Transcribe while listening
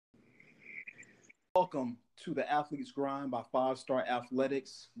welcome to the Athlete's Grind by Five Star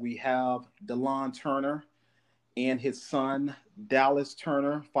Athletics. We have DeLon Turner and his son, Dallas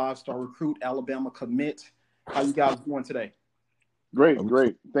Turner, five-star recruit, Alabama commit. How you guys doing today? Great.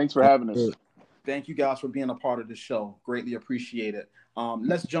 Thanks for having us. Thank you guys for being a part of the show. Greatly appreciate it.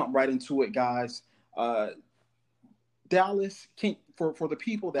 Let's jump right into it, guys. Dallas, for the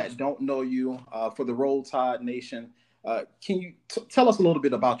people that don't know you, for the Roll Tide Nation, can you tell us a little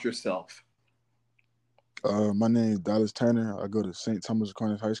bit about yourself? My name is Dallas Turner. I go to St. Thomas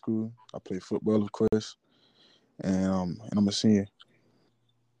Aquinas High School. I play football, of course, and I'm a senior.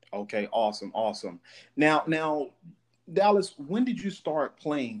 Okay, awesome. Now, Dallas, when did you start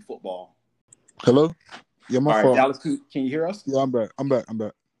playing football? Hello? Yeah, my fault. All right, Dallas, can you hear us? Yeah, I'm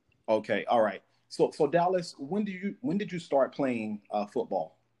back. Okay, all right. So Dallas, when did you start playing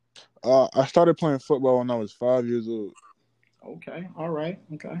football? I started playing football when I was 5 years old. Okay, all right.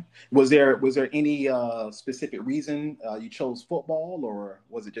 Okay. Was there any specific reason you chose football, or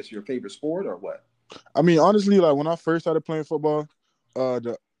was it just your favorite sport, or what? I mean, honestly, like when I first started playing football,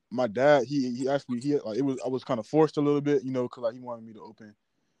 my dad he asked me I was kind of forced a little bit, because like he wanted me to open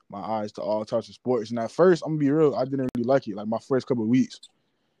my eyes to all types of sports. And at first, I'm gonna be real, I didn't really like it, like my first couple of weeks,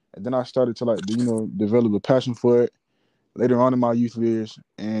 and then I started to develop a passion for it later on in my youth years,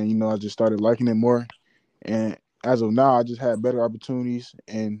 and I just started liking it more. And as of now, I just had better opportunities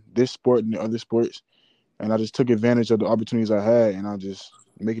in this sport than the other sports, and I just took advantage of the opportunities I had, and I just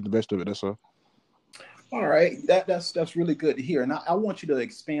make it the best of it. That's all. All right, that's really good to hear. And I want you to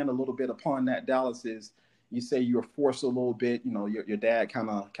expand a little bit upon that, Dallas. You say you were forced a little bit. Your dad kind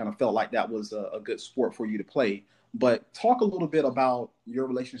of felt like that was a good sport for you to play. But talk a little bit about your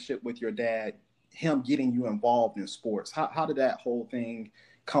relationship with your dad, him getting you involved in sports. How did that whole thing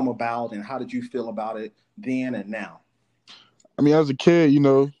come about, and how did you feel about it then and now? I mean, as a kid,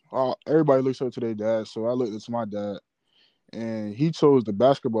 everybody looks up to their dad, so I looked up to my dad, and he chose the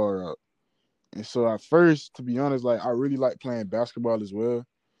basketball route. And so at first, to be honest, like I really like playing basketball as well,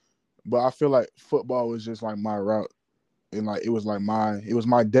 but I feel like football was just like my route, and like it was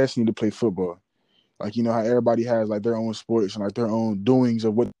my destiny to play football. Like how everybody has like their own sports and like their own doings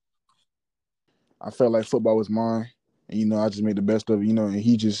of what. I felt like football was mine, and I just made the best of it. And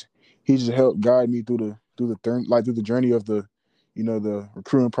he just helped guide me through the journey of the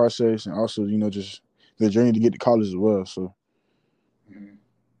recruiting process, and also just the journey to get to college as well. So.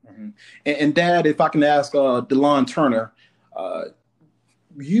 Mm-hmm. And Dad, if I can ask DeLon Turner, a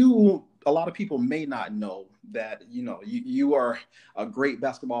lot of people may not know that you are a great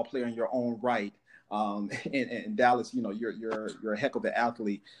basketball player in your own right. And Dallas, you're a heck of an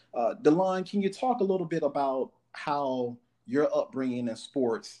athlete. DeLon, can you talk a little bit about how your upbringing in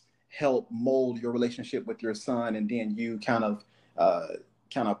sports helped mold your relationship with your son, and then you kind of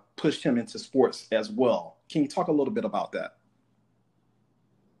pushed him into sports as well? Can you talk a little bit about that?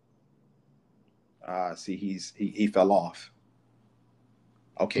 See, he fell off.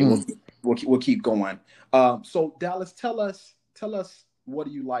 Okay, we'll keep going. So Dallas, tell us what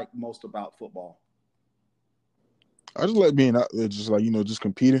do you like most about football? I just like being out there, just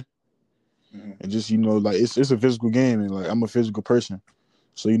competing, and just like it's a physical game, and like I'm a physical person,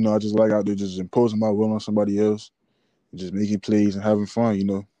 so I just like out there just imposing my will on somebody else, and just making plays and having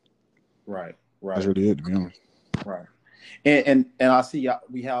fun. Right. That's really it, to be honest. Right. And I see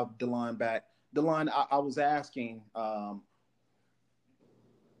we have DeLon back. DeLon, I was asking.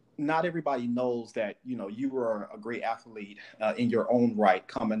 Not everybody knows that you were a great athlete in your own right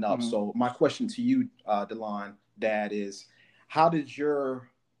coming up. Mm-hmm. So my question to you, DeLon, Dad, is how did your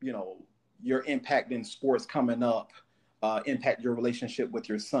impact in sports coming up impact your relationship with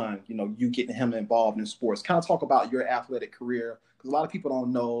your son? You getting him involved in sports. Kind of talk about your athletic career, because a lot of people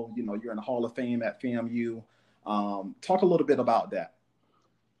don't know. You're in the Hall of Fame at FAMU. Talk a little bit about that.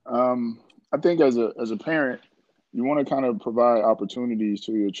 I think as a parent, you want to kind of provide opportunities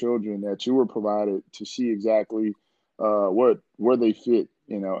to your children that you were provided to see exactly where they fit,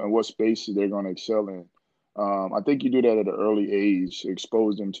 and what spaces they're going to excel in. I think you do that at an early age,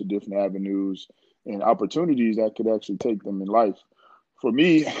 expose them to different avenues and opportunities that could actually take them in life. For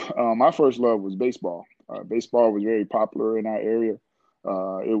me, my first love was baseball. Baseball was very popular in our area.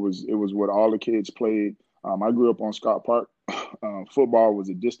 It was what all the kids played. I grew up on Scott Park. Football was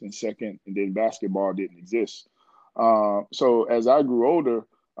a distant second, and then basketball didn't exist. So as I grew older,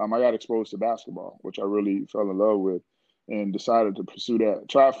 I got exposed to basketball, which I really fell in love with, and decided to pursue that.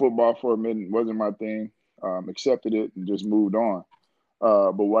 Tried football for a minute, wasn't my thing. Accepted it and just moved on.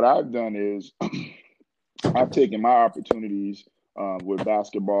 But what I've done is I've taken my opportunities with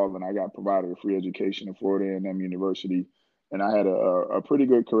basketball, and I got provided a free education at Florida A&M University and I had a pretty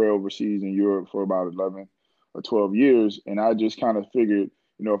good career overseas in Europe for about 11 or 12 years. And I just kind of figured,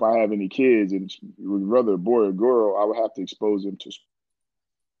 if I have any kids, and whether a boy or girl, I would have to expose them to.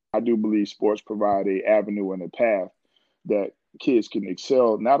 I do believe sports provide a avenue and a path that kids can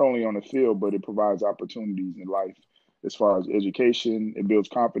excel not only on the field, but it provides opportunities in life as far as education. It builds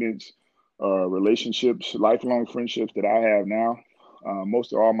confidence, relationships, lifelong friendships that I have now.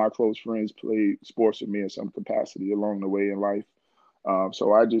 Most of all my close friends play sports with me in some capacity along the way in life.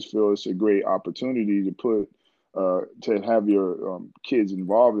 So I just feel it's a great opportunity to have your kids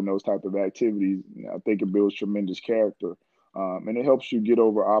involved in those type of activities. I think it builds tremendous character, and it helps you get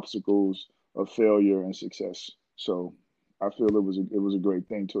over obstacles of failure and success. So I feel it was a great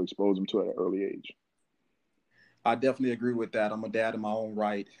thing to expose them to at an early age. I definitely agree with that. I'm a dad in my own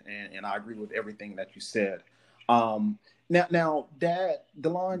right, and I agree with everything that you said. Now, Dad,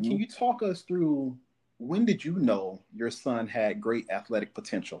 Delon, can you talk us through when did you know your son had great athletic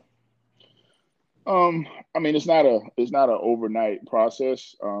potential? I mean, it's not an overnight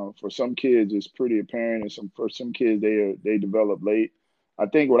process. For some kids, it's pretty apparent, and for some kids, they develop late. I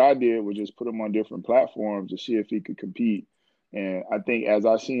think what I did was just put him on different platforms to see if he could compete. And I think as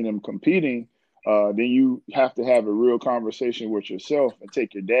I seen him competing, then you have to have a real conversation with yourself and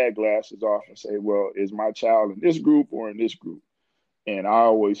take your dad glasses off and say, well, is my child in this group or in this group? And I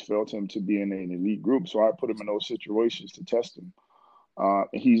always felt him to be in an elite group, so I put him in those situations to test him. And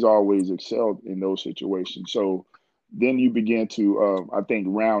he's always excelled in those situations. So then you begin to, I think,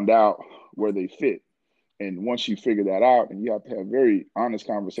 round out where they fit. And once you figure that out, and you have to have very honest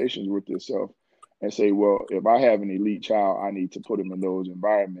conversations with yourself and say, well, if I have an elite child, I need to put him in those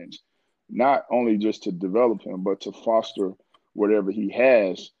environments, not only just to develop him, but to foster whatever he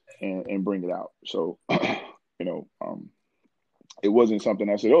has and bring it out. So, you know, it wasn't something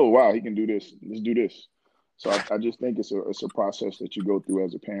I said, oh, wow, he can do this. Let's do this. So I just think it's a process that you go through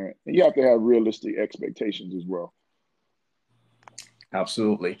as a parent. And you have to have realistic expectations as well.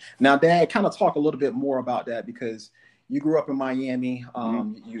 Absolutely. Now, Dad, kind of talk a little bit more about that because you grew up in Miami.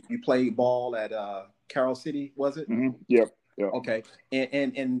 You played ball at Carroll City, was it? Yep. Okay.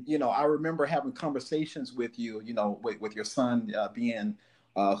 And I remember having conversations with you, with your son being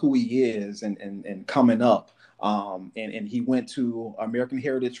who he is and coming up. And he went to American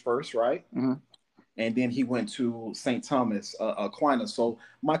Heritage first, right? And then he went to St. Thomas Aquinas. So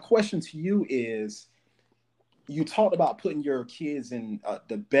my question to you is, you talked about putting your kids in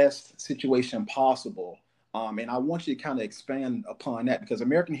the best situation possible. And I want you to kind of expand upon that because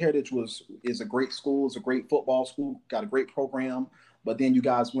American Heritage is a great school, it's a great football school, got a great program, but then you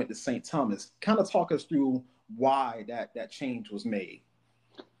guys went to St. Thomas. Kind of talk us through why that change was made.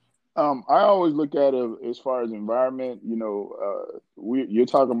 I always look at it as far as environment. You're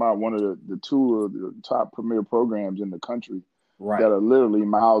talking about one of the two of the top premier programs in the country that are literally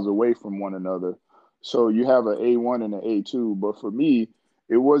miles away from one another. So you have an A1 and an A2. But for me,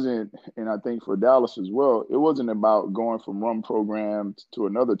 it wasn't, and I think for Dallas as well, it wasn't about going from one program to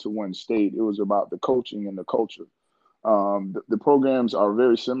another to one state. It was about the coaching and the culture. The programs are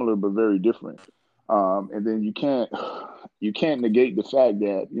very similar but very different. And then you can't negate the fact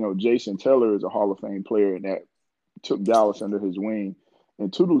that, Jason Taylor is a Hall of Fame player and that took Dallas under his wing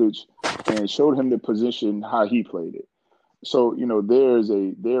and tutelage and showed him the position how he played it. So, there's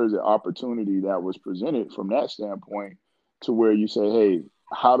an opportunity that was presented from that standpoint to where you say, hey,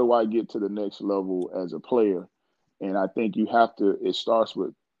 how do I get to the next level as a player? And I think it starts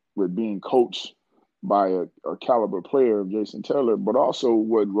with being coached by a caliber player of Jason Taylor, but also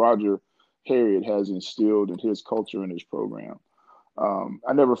what Roger Harriet has instilled in his culture and his program.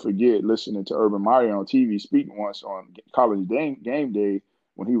 I never forget listening to Urban Meyer on TV speak once on college game day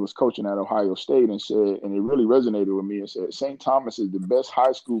when he was coaching at Ohio State and it really resonated with me and said, St. Thomas is the best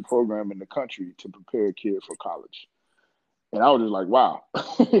high school program in the country to prepare a kid for college. And I was just like, wow,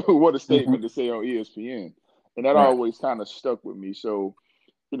 what a statement to say on ESPN. And that always kind of stuck with me. So,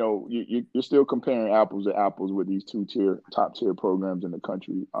 you're still comparing apples to apples with these top tier programs in the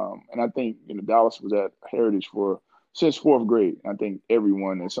country. And I think, Dallas was at Heritage since fourth grade. I think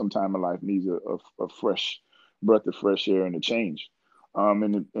everyone at some time in life needs a fresh breath of fresh air and a change.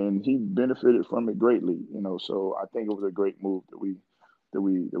 And he benefited from it greatly, so I think it was a great move that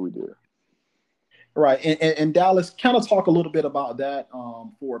we did. Right. And Dallas, kind of talk a little bit about that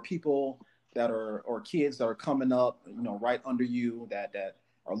for people or kids that are coming up, right under you that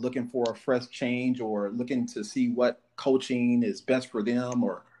are looking for a fresh change or looking to see what coaching is best for them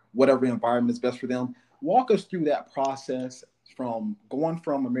or whatever environment is best for them. Walk us through that process from going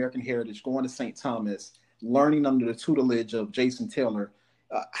from American Heritage, going to St. Thomas, learning under the tutelage of Jason Taylor.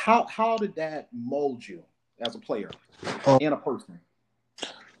 How did that mold you as a player Um, and a person?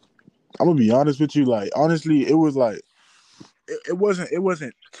 I'm gonna be honest with you. Like honestly, it was like it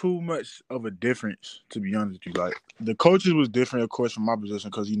wasn't too much of a difference, to be honest with you. Like the coaches was different, of course, from my position,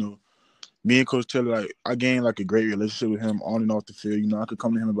 because me and Coach Taylor, like I gained like a great relationship with him on and off the field. I could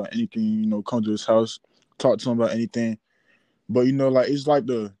come to him about anything. Come to his house, talk to him about anything. But like it's like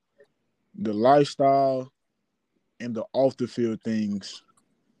the lifestyle and the off the field things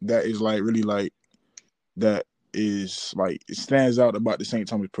that is like really like that is like it stands out about the St.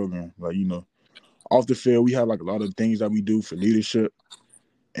 Thomas program. Like off the field we have like a lot of things that we do for leadership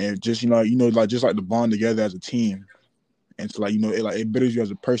and just like just like the bond together as a team, and it's like it builds you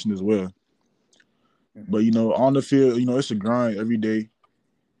as a person as well. Mm-hmm. But on the field, it's a grind every day.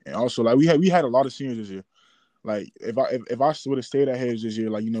 And also like we had a lot of seniors this year. Like if I would have stayed at Hedge this year,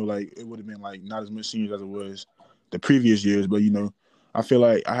 like like it would have been like not as much seniors as it was the previous years. But I feel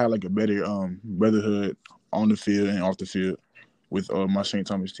like I had like a better brotherhood on the field and off the field with my St.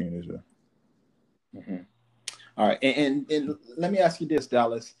 Thomas team as well. Mm-hmm. All right, and let me ask you this,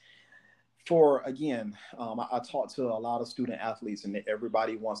 Dallas. For again, I talk to a lot of student athletes, and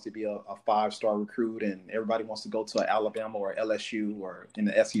everybody wants to be a 5-star recruit, and everybody wants to go to Alabama or LSU or in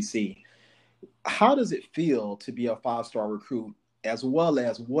the SEC. How does it feel to be a 5-star recruit, as well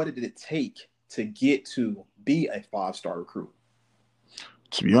as what did it take to get to be a 5-star recruit?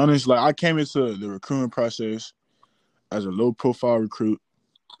 To be honest, like I came into the recruiting process as a low profile recruit.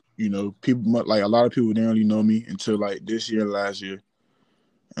 People like a lot of people didn't really know me until like this year, last year.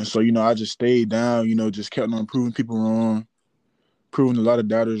 And so, I just stayed down, just kept on proving people wrong, proving a lot of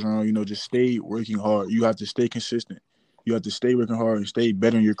doubters wrong, just stayed working hard. You have to stay consistent. You have to stay working hard and stay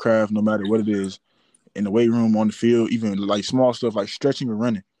better in your craft no matter what it is. In the weight room, on the field, even like small stuff like stretching or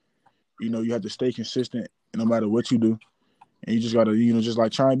running. You have to stay consistent no matter what you do. And you just got to, just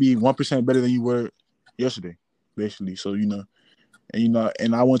like try and be 1% better than you were yesterday, basically. So,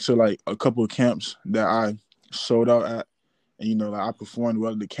 and I went to like a couple of camps that I sold out at. And, like I performed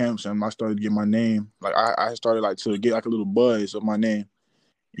well at the camps and I started to get my name. Like I started like to get like a little buzz of my name.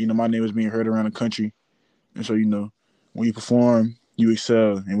 My name was being heard around the country. And so, when you perform, you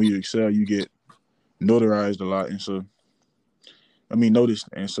excel. And when you excel, you get notarized a lot. And so, noticed.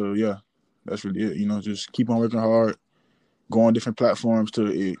 And so, yeah, that's really it. Just keep on working hard, go on different platforms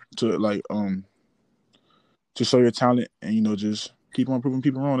to show your talent and, just keep on proving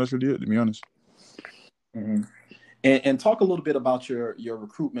people wrong. That's really it, to be honest. Mm-hmm. And talk a little bit about your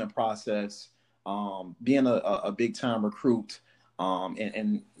recruitment process, being a big time recruit.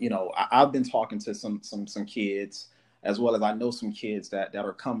 And I've been talking to some kids, as well as I know some kids that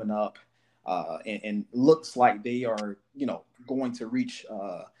are coming up, and looks like they are going to reach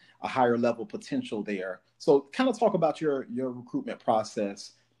a higher level potential there. So kind of talk about your recruitment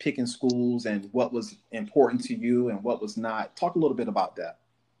process, picking schools, and what was important to you and what was not. Talk a little bit about that.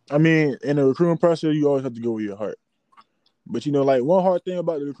 In the recruiting process, you always have to go with your heart. But like one hard thing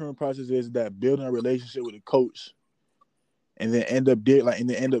about the recruiting process is that building a relationship with a coach, and then end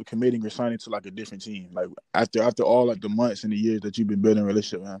up committing or signing to like a different team. Like after all like the months and the years that you've been building a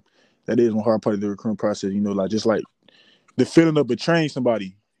relationship, man, that is one hard part of the recruiting process. Like just like the feeling of betraying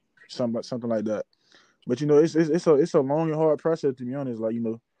somebody, something like that. But it's a long and hard process, to be honest. Like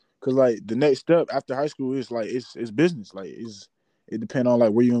because like the next step after high school is like it's business. Like it depends on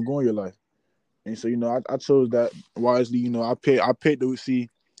like where you're gonna go in your life. And so I chose that wisely. I picked to see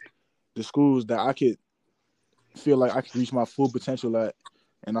the schools that I could feel like I could reach my full potential at,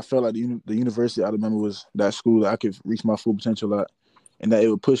 and I felt like the University of Alabama was that school that I could reach my full potential at, and that it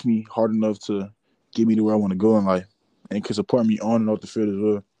would push me hard enough to get me to where I want to go in life, and could support me on and off the field as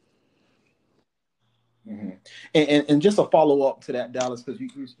well. Mm-hmm. And just a follow up to that, Dallas, because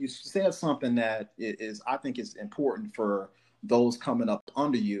you said something that is I think is important for those coming up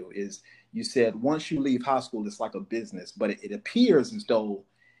under you. Is you said once you leave high school, it's like a business, but it appears as though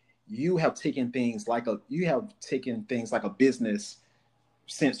you have taken things like a business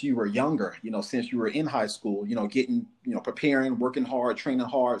since you were younger. Since you were in high school. Getting preparing, working hard, training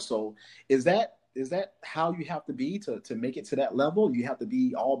hard. So is that how you have to be to make it to that level? You have to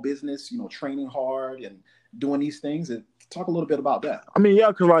be all business, training hard and doing these things. And talk a little bit about that. Yeah,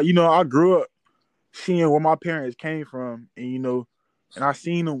 because like I grew up seeing where my parents came from, and and I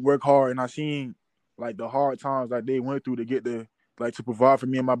seen them work hard, and I seen like the hard times that they went through to get to provide for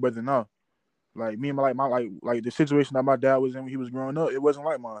me and my brother now. Like me and my the situation that my dad was in when he was growing up, it wasn't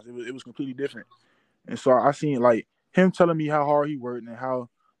like mine. It was completely different. And so I seen like him telling me how hard he worked and how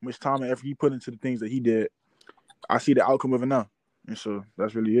much time and effort he put into the things that he did. I see the outcome of it now, and so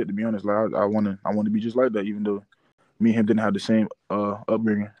that's really it. To be honest, like I want to be just like that, even though me and him didn't have the same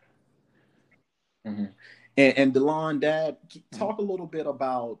upbringing. Mm-hmm. And Delon, Dad, talk a little bit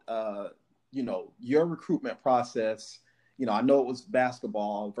about your recruitment process. I know it was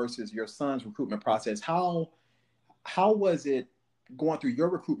basketball versus your son's recruitment process. How was it going through your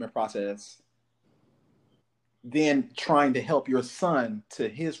recruitment process, then trying to help your son to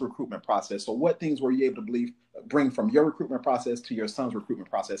his recruitment process? So what things were you able to bring from your recruitment process to your son's recruitment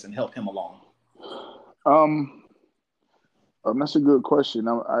process and help him along? That's a good question.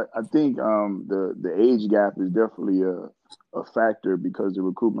 I think the age gap is definitely a factor because the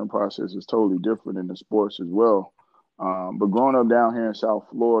recruitment process is totally different in the sports as well. But growing up down here in South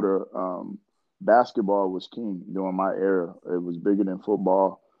Florida, basketball was king during my era. It was bigger than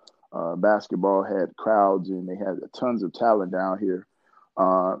football. Basketball had crowds and they had tons of talent down here.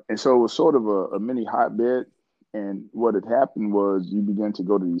 And so it was sort of a mini hotbed. And what had happened was you began to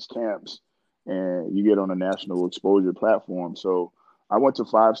go to these camps and you get on a national exposure platform. So I went to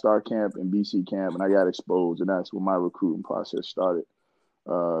 5-star camp and BC camp and I got exposed. And that's when my recruiting process started.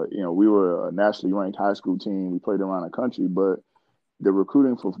 We were a nationally ranked high school team. We played around the country, but the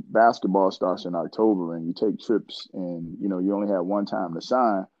recruiting for basketball starts in October and you take trips and, you only have one time to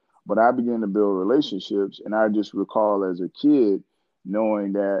sign. But I began to build relationships. And I just recall as a kid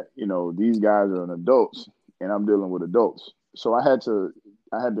knowing that, these guys are adults and I'm dealing with adults. So I had to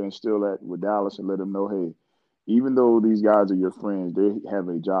instill that with Dallas and let them know, hey, even though these guys are your friends, they have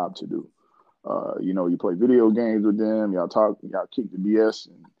a job to do. You play video games with them, y'all kick the BS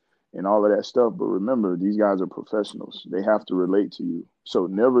and all of that stuff. But remember, these guys are professionals. They have to relate to you. So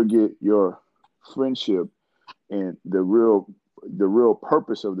never get your friendship and the real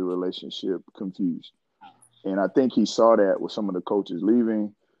purpose of the relationship confused. And I think he saw that with some of the coaches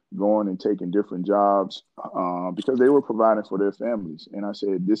leaving, going and taking different jobs because they were providing for their families. And I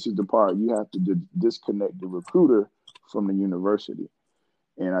said, this is the part you have to disconnect the recruiter from the university.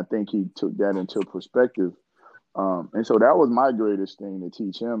 And I think he took that into perspective. And so that was my greatest thing to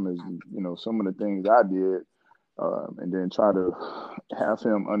teach him is, some of the things I did and then try to have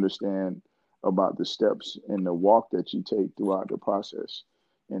him understand about the steps and the walk that you take throughout the process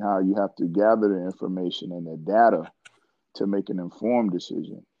and how you have to gather the information and the data to make an informed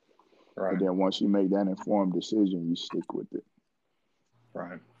decision. Right. And then once you make that informed decision, you stick with it.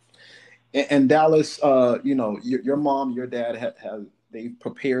 Right. And Dallas, your mom, your dad they've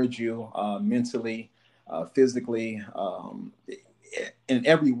prepared you mentally, physically, in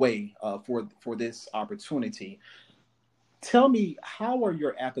every way for this opportunity. Tell me, how are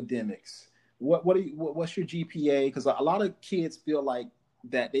your academics? What's your GPA? Because a lot of kids feel like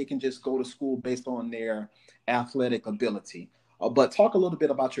that they can just go to school based on their athletic ability. But talk a little bit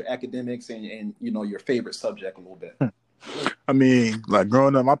about your academics and your favorite subject a little bit. I mean, like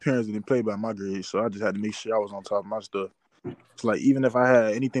growing up, my parents didn't play by my grades, so I just had to make sure I was on top of my stuff. It's like even if I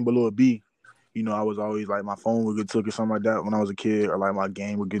had anything below a B, I was always like my phone would get took or something like that when I was a kid, or like my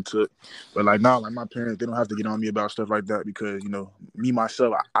game would get took. But like now, like my parents, they don't have to get on me about stuff like that because me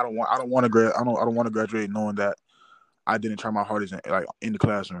myself, I don't want to graduate knowing that I didn't try my hardest in the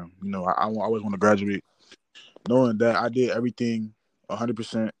classroom. I always want to graduate knowing that I did everything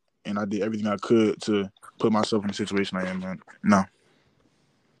 100% and I did everything I could to put myself in the situation I am in now.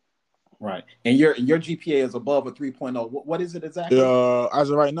 Right. And your GPA is above a 3.0. What is it exactly? As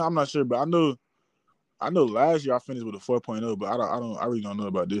of right now, I'm not sure, but I know last year I finished with a 4.0, but I really don't know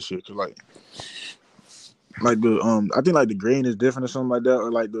about this year because like the I think like the grading is different or something like that,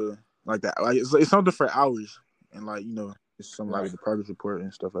 or like it's something for hours and it's something like with the progress report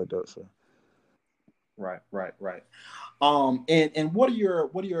and stuff like that. So. Right. And what are your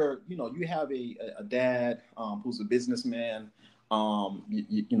you have a dad who's a businessman.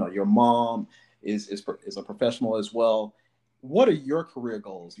 Your mom is a professional as well. What are your career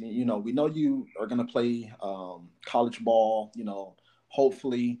goals? We know you are going to play college ball.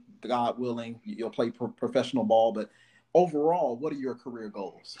 Hopefully, God willing, you'll play professional ball. But overall, what are your career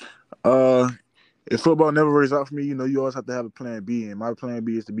goals? If football never works out for me, you always have to have a plan B, and my plan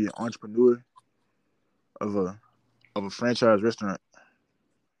B is to be an entrepreneur of a franchise restaurant.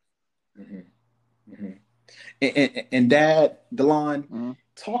 Mm-hmm. Mm-hmm. And Dad, Delon,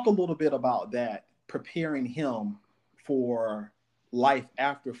 talk a little bit about that, preparing him for life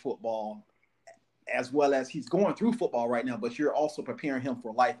after football, as well as he's going through football right now, but you're also preparing him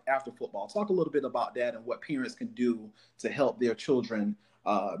for life after football. Talk a little bit about that and what parents can do to help their children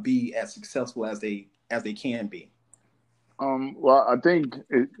be as successful as they can be. Well, I think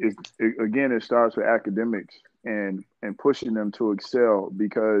it starts with academics and pushing them to excel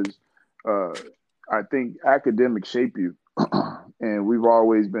because I think academics shape you, and we've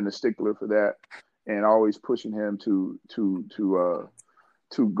always been a stickler for that, and always pushing him to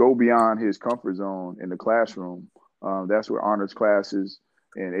to go beyond his comfort zone in the classroom. That's where honors classes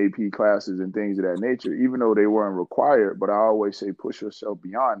and AP classes and things of that nature, even though they weren't required, but I always say push yourself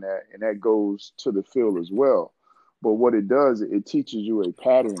beyond that. And that goes to the field as well. But what it does, it teaches you a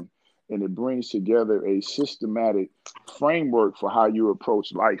pattern and it brings together a systematic framework for how you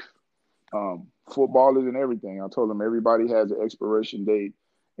approach life. Football isn't everything. I told them everybody has an expiration date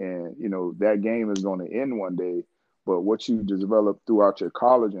and, that game is going to end one day. But what you develop throughout your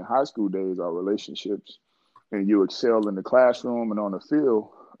college and high school days are relationships, and you excel in the classroom and on the field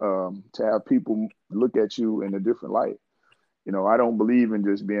to have people look at you in a different light. I don't believe in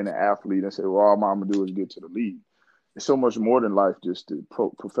just being an athlete and say, well, all I'm going to do is get to the league. It's so much more than life, just the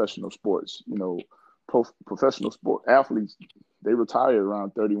professional sports. Professional sport athletes, they retire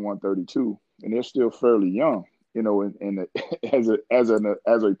around 31, 32, and they're still fairly young, and as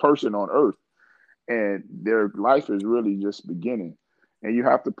a person on earth. And their life is really just beginning. And you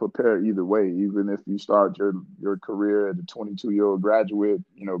have to prepare either way, even if you start your career as a 22-year-old graduate,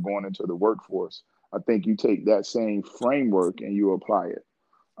 going into the workforce. I think you take that same framework and you apply it.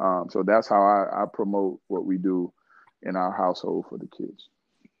 So that's how I promote what we do in our household for the kids.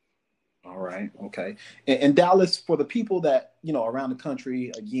 All right. Okay. And Dallas, for the people that, around the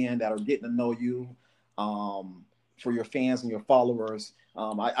country, again, that are getting to know you, for your fans and your followers,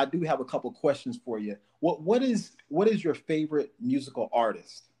 I do have a couple questions for you. What is your favorite musical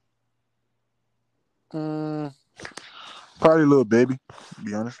artist? Probably Lil Baby, to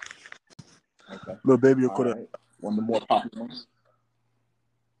be honest. Okay. Lil Baby, all right. One of the more popular ones.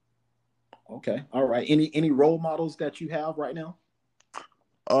 Okay. All right. Any role models that you have right now?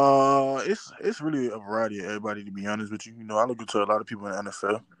 It's really a variety of everybody, to be honest with you. I look into a lot of people in the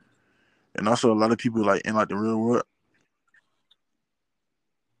NFL, and also a lot of people like in the real world.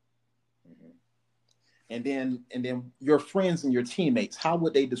 And then your friends and your teammates, how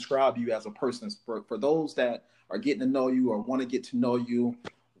would they describe you as a person? For those that are getting to know you or want to get to know you,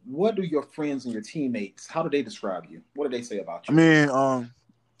 what do your friends and your teammates, how do they describe you? What do they say about you? I mean,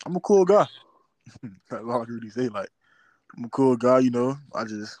 I'm a cool guy. That's all I can really say. Like, I'm a cool guy, I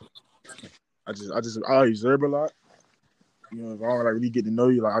observe a lot. If I don't really get to know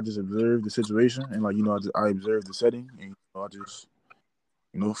you, I just observe the situation and I observe the setting and I just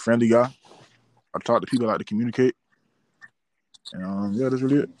friendly guy. I talk to people, I like to communicate. And that's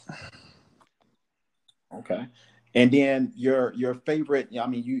really it. Okay. And then your favorite,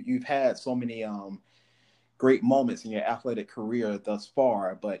 you've had so many great moments in your athletic career thus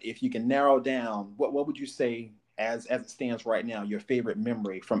far, but if you can narrow down, what would you say as it stands right now, your favorite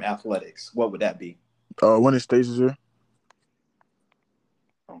memory from athletics? What would that be? Winning states is here.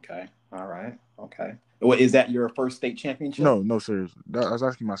 Okay. All right. Okay. Well, is that your first state championship? No, sir. That was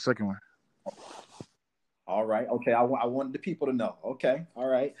actually my second one. All right. Okay. I wanted the people to know. Okay. All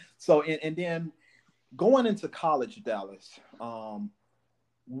right. So, and then going into college, Dallas,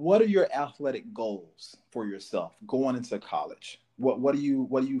 what are your athletic goals for yourself going into college? What do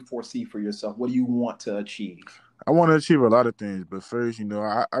you foresee for yourself? What do you want to achieve? I want to achieve a lot of things, but first,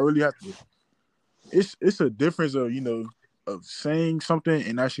 I really have to. It's a difference of of saying something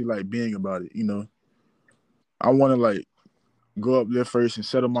and actually being about it. I want to go up there first and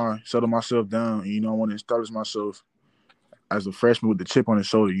settle myself down. And, I want to establish myself as a freshman with the chip on his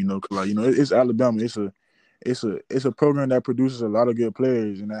shoulder. Cause it's Alabama. It's a program that produces a lot of good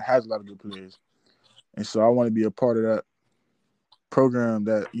players and that has a lot of good players. And so I want to be a part of that program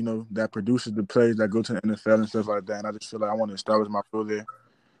that that produces the players that go to the NFL and stuff like that. And I just feel like I want to establish myself there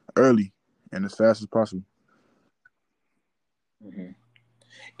early and as fast as possible. Mm-hmm.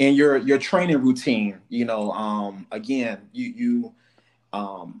 And your training routine, again, you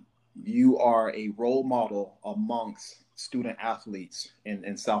are a role model amongst student athletes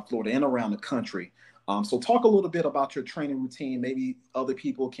in South Florida and around the country. So talk a little bit about your training routine. Maybe other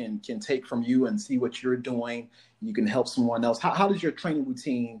people can take from you and see what you're doing. You can help someone else. How does your training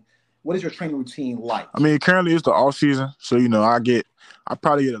routine? What is your training routine like? I mean, currently it's the off season, so I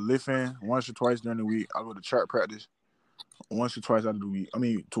probably get a lift in once or twice during the week. I go to track practice once or twice out of the week. I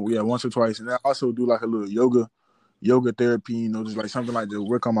mean, once or twice, and I also do a little yoga therapy. Just something to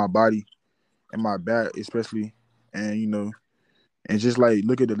work on my body and my back, especially, and and just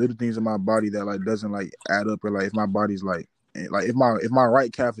look at the little things in my body that doesn't add up, or if my body's if my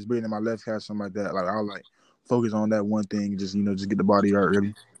right calf is bigger than my left calf, something like that. I'll focus on that one thing, just get the body right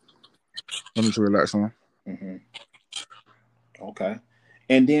ready. Something to relax on. Mm-hmm. Okay.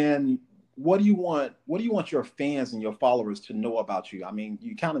 And then what do you want your fans and your followers to know about you? I mean,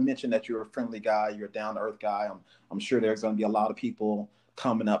 you kind of mentioned that you're a friendly guy, you're a down to earth guy. I'm sure there's going to be a lot of people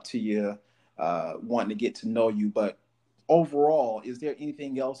coming up to you, wanting to get to know you, but overall, is there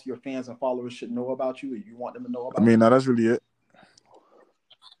anything else your fans and followers should know about you, or you want them to know I about mean, you? no, that's really it.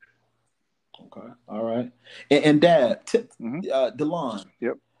 Okay, all right. And Dad, Delon,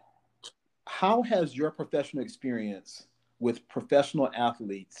 Yep. how has your professional experience with professional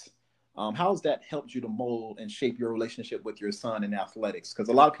athletes, how has that helped you to mold and shape your relationship with your son in athletics? Because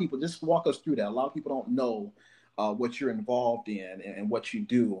a lot of people, just walk us through that. A lot of people don't know what you're involved in and what you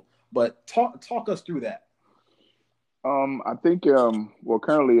do, but talk us through that. I think, well,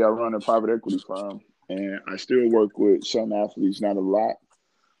 currently I run a private equity firm, and I still work with some athletes, not a lot.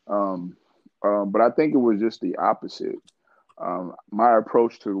 Um, but I think it was just the opposite. My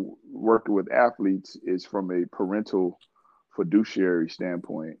approach to working with athletes is from a parental fiduciary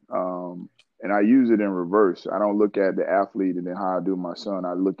standpoint. And I use it in reverse. I don't look at the athlete and then how I do my son.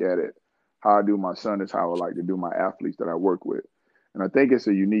 I look at it how I do my son is how I like to do my athletes that I work with. And I think it's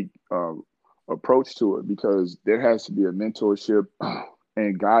a unique approach to it because there has to be a mentorship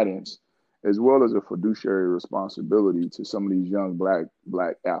and guidance as well as a fiduciary responsibility to some of these young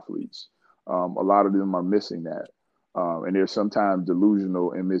black athletes. A lot of them are missing that. And they're sometimes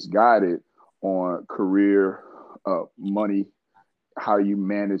delusional and misguided on career, money, how you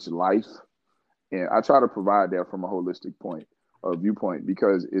manage life. And I try to provide that from a holistic viewpoint,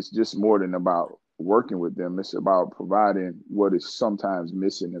 because it's just more than about working with them. It's about providing what is sometimes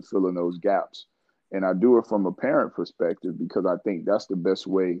missing and filling those gaps. And I do it from a parent perspective because I think that's the best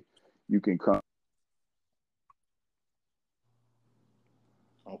way you can come.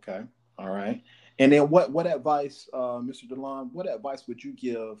 Okay, all right. And then what advice, Mr. DeLon, what advice would you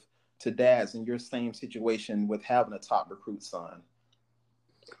give to dads in your same situation with having a top recruit son?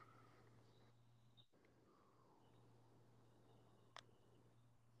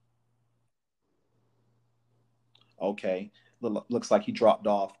 Okay, looks like he dropped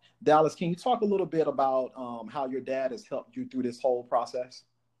off. Dallas, can you talk a little bit about how your dad has helped you through this whole process?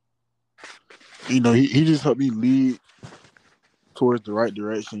 He just helped me lead towards the right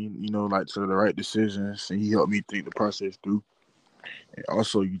direction, like to the right decisions, and he helped me think the process through. And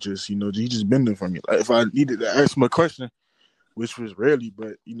also, he just been there for me. Like if I needed to ask him a question, which was rarely,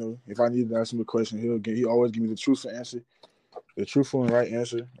 but if I needed to ask him a question, he always give me the truthful answer, the truthful and right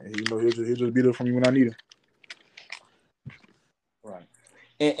answer, and he'll just be there for me when I need him. Right.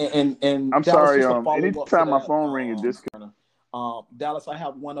 And I'm Dallas, sorry. just a follow up to Anytime my that. phone rings, it disconnects. Dallas, I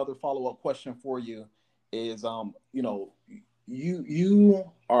have one other follow up question for you. Is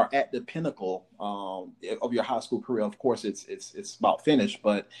you are at the pinnacle of your high school career. Of course, it's about finished,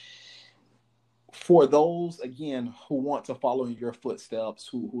 but for those again who want to follow in your footsteps,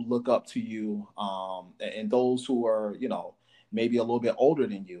 who look up to you, and those who are maybe a little bit older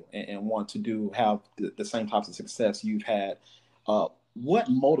than you and want to have the same types of success you've had, what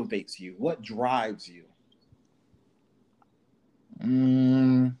motivates you? What drives you?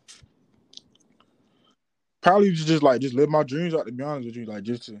 Mm, Probably just live my dreams out. To be honest with you, like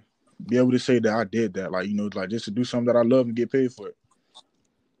just to be able to say that I did that, like like just to do something that I love and get paid for it.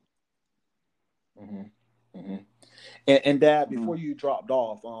 Mm-hmm. Mm-hmm. And Dad, Mhm. before you dropped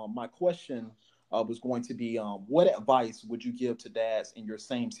off, my question was going to be, what advice would you give to dads in your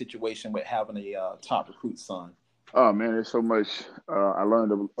same situation with having a top recruit son? Oh man, there's so much I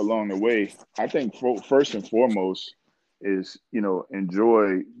learned along the way. I think first and foremost is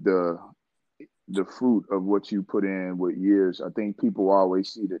enjoy the fruit of what you put in with years. I think people always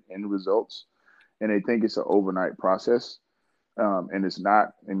see the end results and they think it's an overnight process, and it's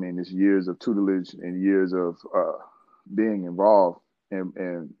not. I mean, it's years of tutelage and years of being involved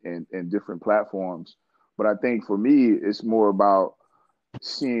in different platforms. But I think for me, it's more about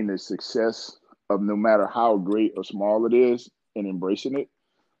seeing the success of no matter how great or small it is and embracing it.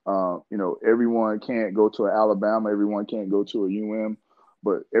 Everyone can't go to an Alabama, everyone can't go to a UM,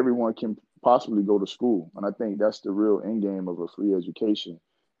 but everyone can possibly go to school. And I think that's the real end game of a free education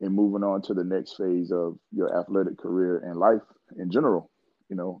and moving on to the next phase of your athletic career and life in general.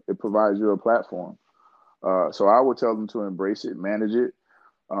 It provides you a platform. So I would tell them to embrace it, manage it.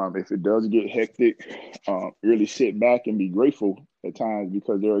 If it does get hectic, really sit back and be grateful at times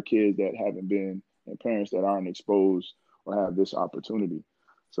because there are kids that haven't been and parents that aren't exposed or have this opportunity.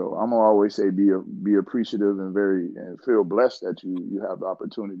 So I'm gonna always say be appreciative and feel blessed that you have the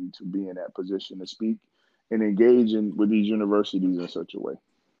opportunity to be in that position to speak and engage with these universities in such a way.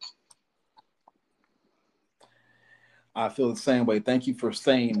 I feel the same way. Thank you for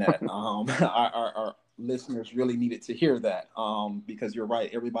saying that. Our listeners really needed to hear that, because you're right.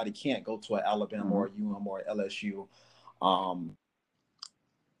 Everybody can't go to an Alabama Mm-hmm. or UM or LSU. Um,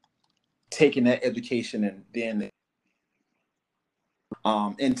 Taking that education and then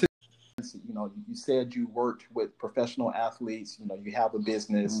into You know, you said you worked with professional athletes. You know, you have a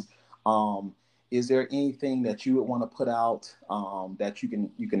business. Mm-hmm. Is there anything that you would want to put out that you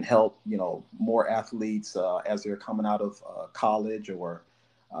can help, you know, more athletes as they're coming out of college, or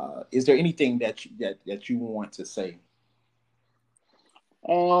is there anything that you want to say?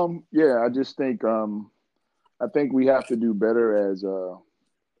 Yeah, I just think I think we have to do better as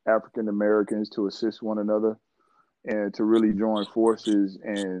African Americans to assist one another and to really join forces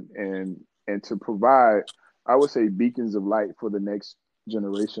and to provide, I would say, beacons of light for the next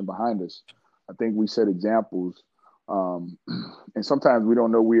generation behind us. I think we set examples, um, and sometimes we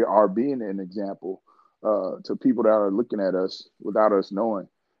don't know we are being an example to people that are looking at us without us knowing,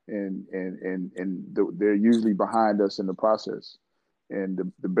 and they're usually behind us in the process. And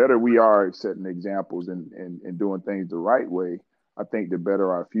the better we are at setting examples and doing things the right way, I think the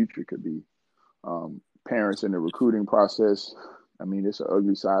better our future could be. Parents in the recruiting process. I mean, it's an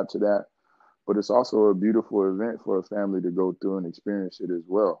ugly side to that, but it's also a beautiful event for a family to go through and experience it as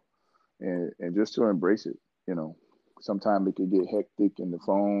well, and just to embrace it. You know, sometimes it can get hectic in the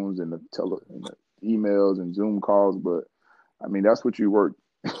phones and and the emails and Zoom calls, but I mean, that's what you worked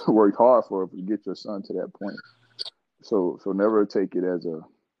hard for to get your son to that point. So never take it as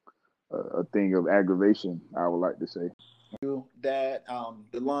a thing of aggravation, I would like to say. That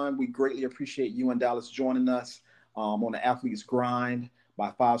DeLon, we greatly appreciate you and Dallas joining us on the Athlete's Grind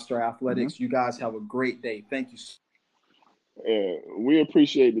by Five Star Mm-hmm. Athletics. You guys have a great day. Thank you. We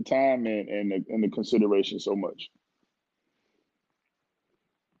appreciate the time and the consideration so much.